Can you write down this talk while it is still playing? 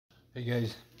Hey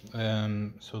guys,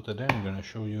 so today I'm gonna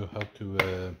show you how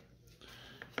to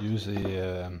use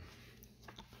a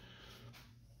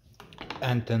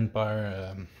Anton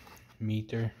paar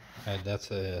meter.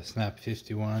 That's a Snap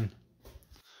 51.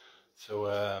 So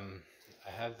I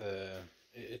have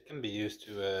it can be used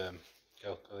to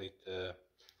calculate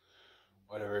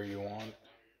whatever you want.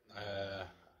 Uh,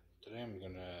 Today I'm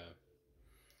gonna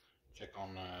check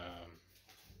on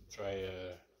try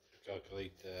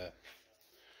calculate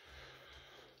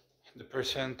the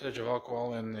percentage of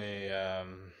alcohol in the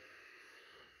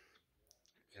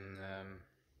in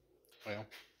well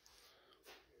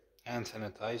hand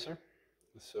sanitizer.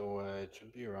 So it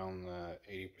should be around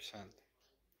 80%.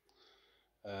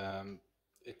 Um,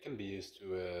 it can be used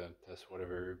to test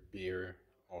whatever beer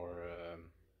or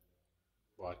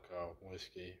vodka,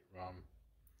 whiskey, rum.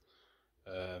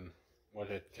 Um, what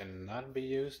it cannot be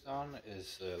used on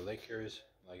is liquors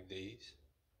like these.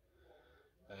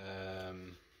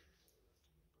 Um,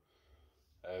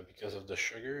 because of the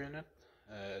sugar in it,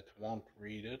 it won't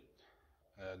read it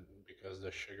because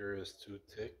the sugar is too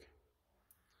thick.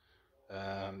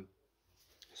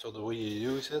 So the way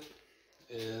you use it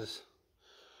is,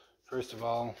 first of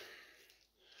all,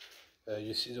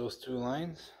 you see those two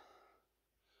lines?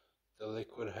 The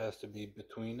liquid has to be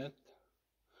between it.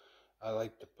 I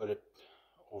like to put it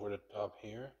over the top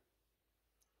here.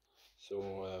 So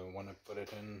when I put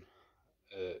it in,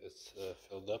 it's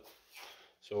filled up.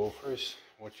 So first,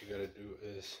 what you gotta do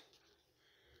is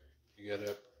you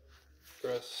gotta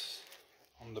press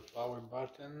on the power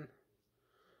button.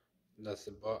 That's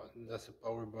the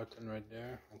power button right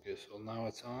there. Okay, so now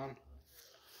it's on,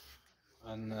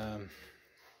 and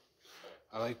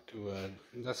I like to.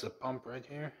 That's a pump right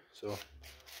here. So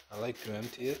I like to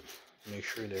empty it, make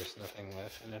sure there's nothing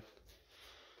left in it.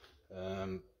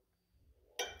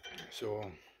 So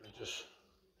I just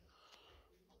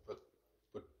put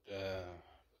put uh,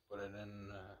 put it in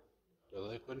the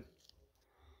liquid,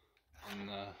 and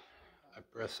I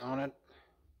press on it.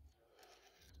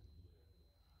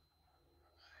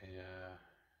 I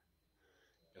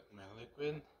get my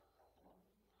liquid,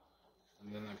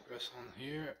 and then I press on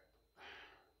here,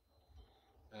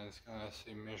 and it's gonna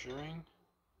say measuring.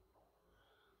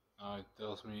 Now it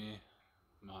tells me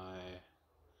my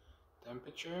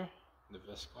temperature, the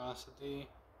viscosity,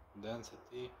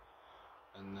 density,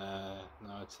 and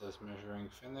now it says measuring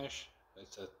finish.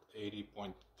 It's at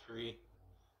 80.3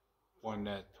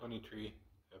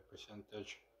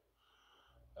 percentage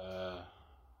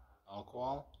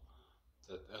alcohol. It's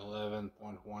at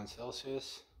 11.1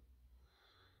 Celsius.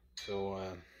 So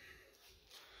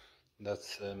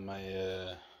that's my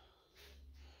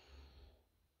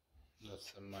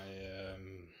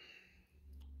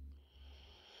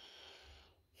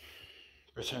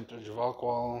percentage of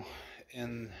alcohol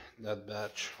in that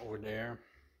batch over there.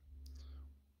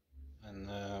 And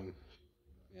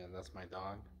yeah, that's my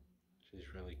dog. She's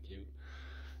really cute.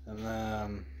 And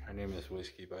her name is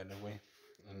Whiskey, by the way.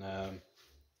 And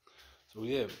so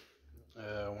yeah,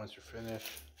 once you're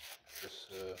finished, just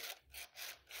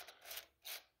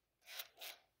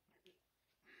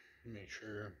make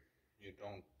sure you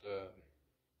don't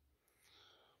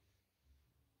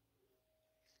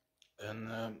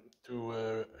and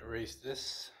to erase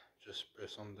this, just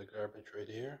press on the garbage right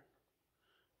here,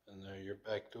 and you're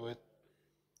back to it,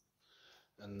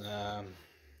 and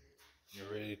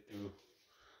you're ready to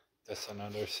test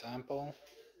another sample.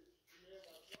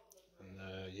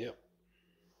 And yep.